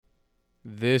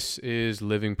This is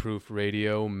Living Proof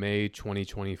Radio, May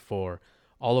 2024.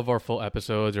 All of our full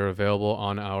episodes are available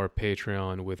on our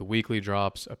Patreon with weekly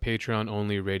drops, a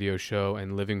Patreon-only radio show,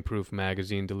 and Living Proof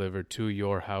magazine delivered to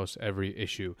your house every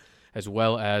issue, as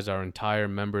well as our entire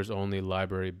members-only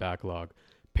library backlog.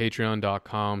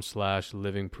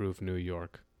 Patreon.com/livingproofnewyork.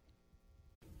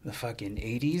 The fucking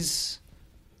 80s,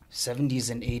 70s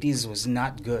and 80s was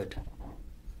not good.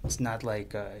 It's not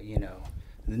like,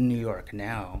 New York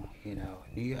now, I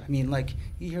mean, like,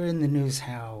 you hear in the news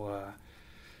how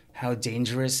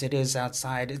dangerous it is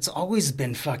outside. It's always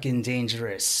been fucking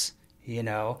dangerous,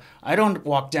 I don't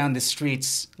walk down the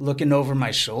streets looking over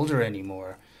my shoulder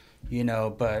anymore,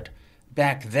 but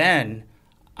back then,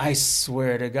 I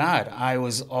swear to God, I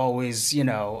was always,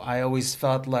 I always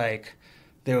felt like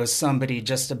there was somebody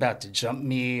just about to jump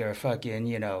me or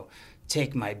fucking,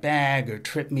 take my bag or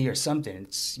trip me or something.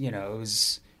 It's,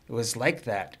 it was like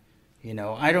that.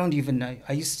 I don't even know.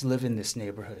 I used to live in this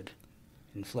neighborhood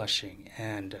in Flushing,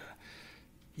 and,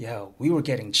 we were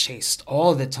getting chased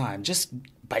all the time just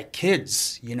by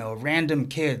kids, random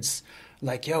kids.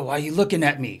 Like, yo, why are you looking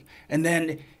at me? And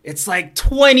then it's like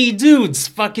 20 dudes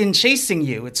fucking chasing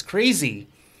you. It's crazy.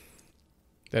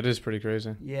 That is pretty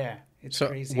crazy. Yeah, it's so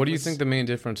crazy. What do you think the main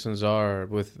differences are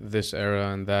with this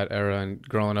era and that era and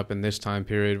growing up in this time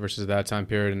period versus that time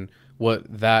period, and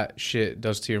what that shit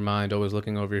does to your mind, always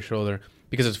looking over your shoulder?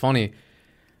 Because it's funny,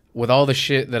 with all the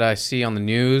shit that I see on the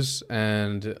news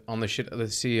and on the shit that I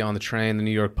see on the train, the New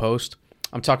York Post,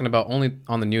 I'm talking about only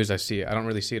on the news I see it. I don't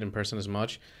really see it in person as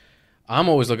much. I'm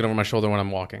always looking over my shoulder when I'm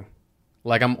walking.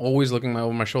 Like, I'm always looking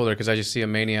over my shoulder because I just see a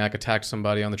maniac attack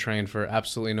somebody on the train for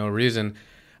absolutely no reason.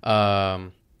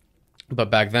 But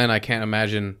back then, I can't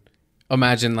imagine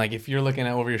like if you're looking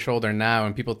over your shoulder now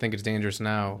and people think it's dangerous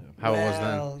now, how it was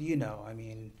then. Well, I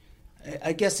mean,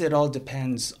 I guess it all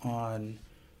depends on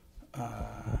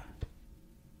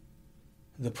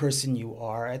the person you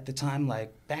are at the time.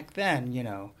 Like back then,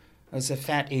 I was a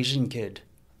fat Asian kid,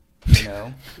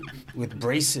 with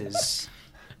braces.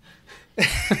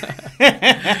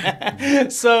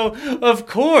 So, of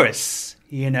course,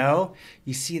 you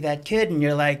see that kid and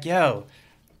you're like, yo,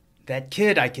 that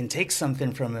kid, I can take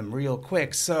something from him real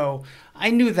quick. So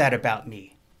I knew that about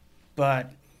me,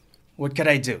 but what could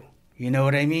I do? You know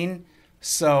what I mean?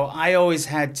 So I always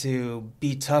had to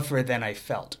be tougher than I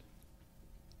felt,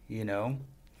 and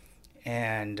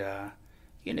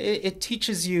it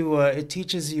teaches you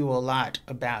a lot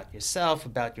about yourself,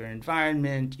 about your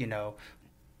environment.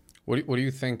 What do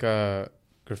you think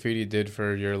graffiti did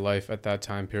for your life at that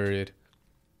time period?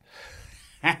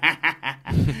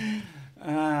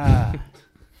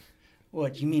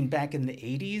 What, you mean back in the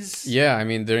 80s? Yeah, I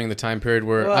mean during the time period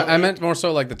where I meant more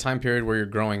so like the time period where you're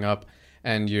growing up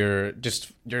and you're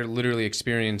literally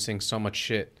experiencing so much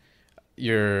shit.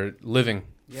 You're living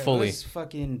fully. It was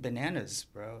fucking bananas,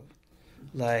 bro.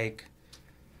 Like,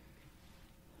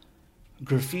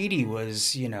 graffiti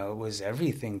was, was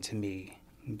everything to me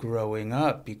growing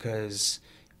up because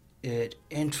it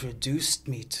introduced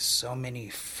me to so many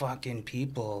fucking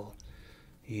people,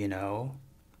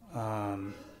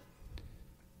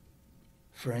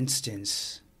 For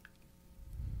instance,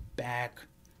 back,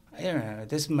 I don't know,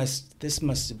 this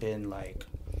must have been like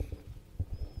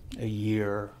a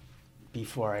year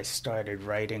before I started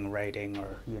writing,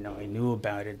 or, I knew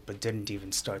about it but didn't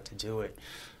even start to do it.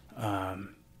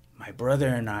 My brother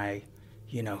and I,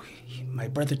 my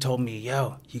brother told me,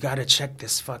 yo, you gotta check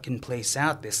this fucking place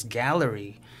out, this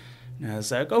gallery. And I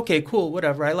was like, okay, cool,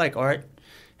 whatever, I like art.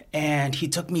 And he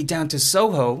took me down to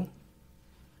Soho,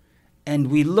 and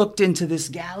we looked into this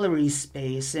gallery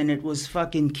space, and it was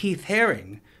fucking Keith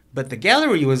Haring, but the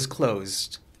gallery was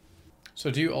closed. So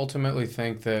do you ultimately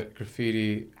think that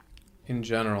graffiti in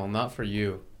general, not for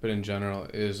you, but in general,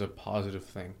 is a positive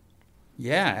thing?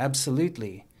 Yeah,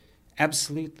 absolutely.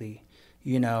 Absolutely.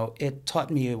 It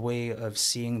taught me a way of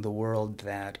seeing the world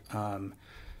that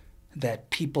that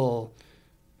people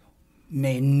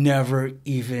may never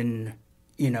even,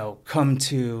 come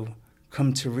to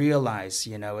realize.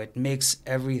 It makes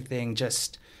everything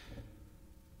just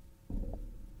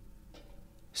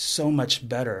so much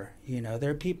better.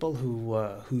 There are people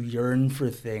who yearn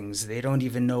for things. They don't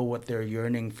even know what they're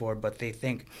yearning for, but they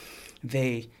think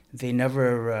they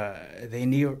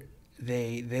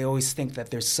always think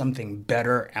that there's something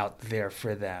better out there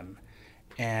for them,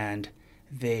 and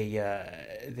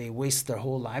they waste their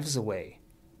whole lives away,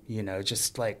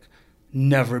 just like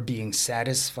never being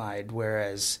satisfied.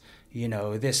 Whereas,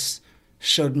 this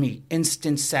showed me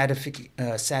instant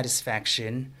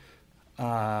satisfaction.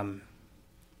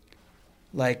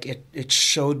 Like it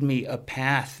showed me a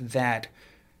path that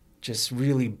just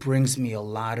really brings me a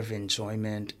lot of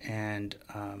enjoyment. And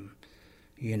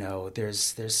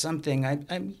there's something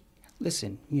I'm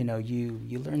listen.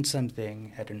 You learn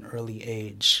something at an early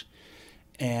age,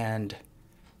 and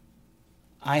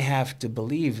I have to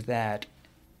believe that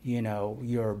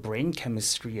your brain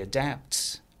chemistry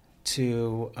adapts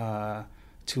to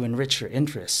enrich your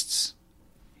interests.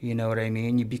 You know what I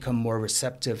mean? You become more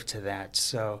receptive to that.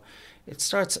 So it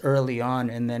starts early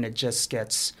on, and then it just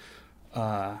gets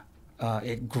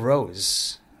it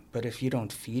grows. But if you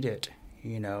don't feed it,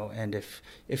 and if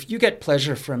you get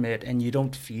pleasure from it and you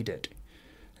don't feed it,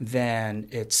 then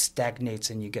it stagnates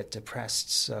and you get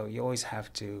depressed. So you always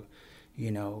have to,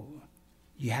 you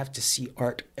have to see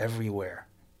art everywhere.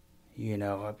 When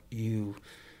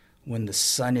the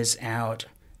sun is out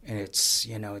and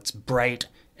it's bright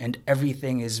and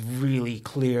everything is really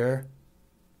clear,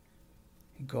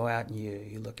 you go out and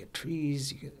you look at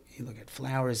trees, you look at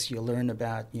flowers, you learn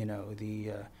about,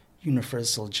 the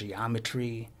universal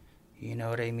geometry, you know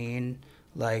what I mean?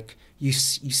 Like you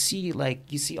see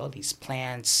all these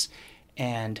plants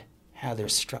and how they're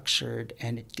structured,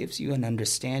 and it gives you an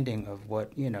understanding of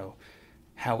what,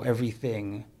 how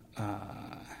everything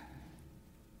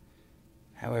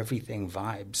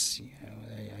vibes.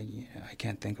 I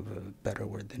can't think of a better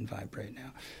word than vibe right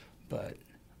now, but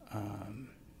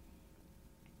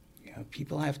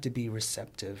people have to be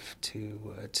receptive to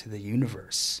the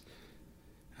universe.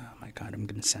 Oh my God, I'm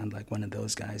going to sound like one of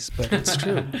those guys, but it's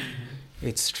true.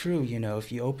 It's true.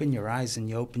 If you open your eyes and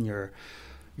you open your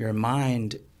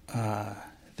mind,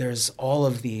 there's all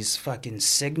of these fucking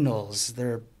signals.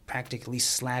 They're practically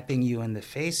slapping you in the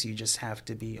face. You just have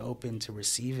to be open to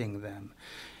receiving them.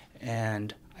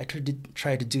 And I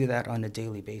try to do that on a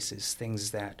daily basis.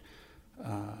 Things that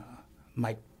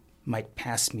might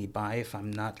pass me by if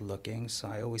I'm not looking. So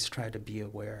I always try to be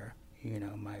aware.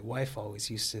 My wife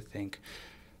always used to think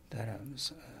that I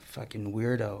was a fucking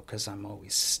weirdo because I'm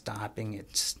always stopping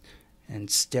it and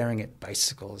staring at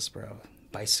bicycles, bro.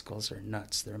 Bicycles are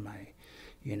nuts. They're my,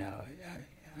 I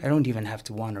don't even have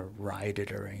to want to ride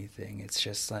it or anything. It's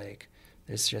just like,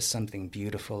 there's just something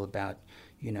beautiful about,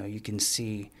 you can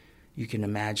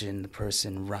imagine the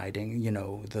person riding,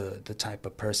 the type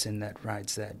of person that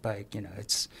rides that bike.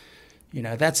 It's,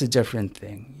 that's a different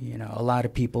thing. A lot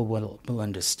of people will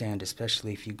understand,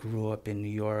 especially if you grew up in New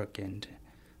York and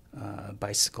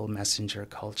bicycle messenger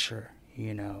culture.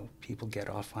 People get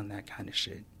off on that kind of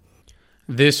shit.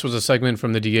 This was a segment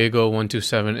from the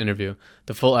DIEGO127 interview.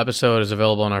 The full episode is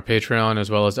available on our Patreon, as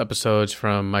well as episodes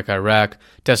from Mike Iraq,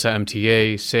 Tessa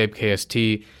MTA, Sabe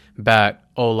KST, Bat,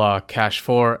 Ola,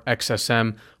 Cash4,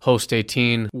 XSM, Host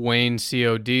 18, Wayne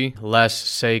COD, Les,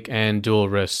 Sake, and Dual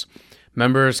Risks.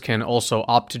 Members can also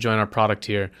opt to join our product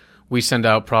tier. We send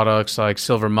out products like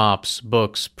silver mops,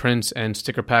 books, prints, and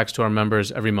sticker packs to our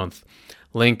members every month.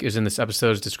 Link is in this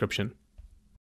episode's description.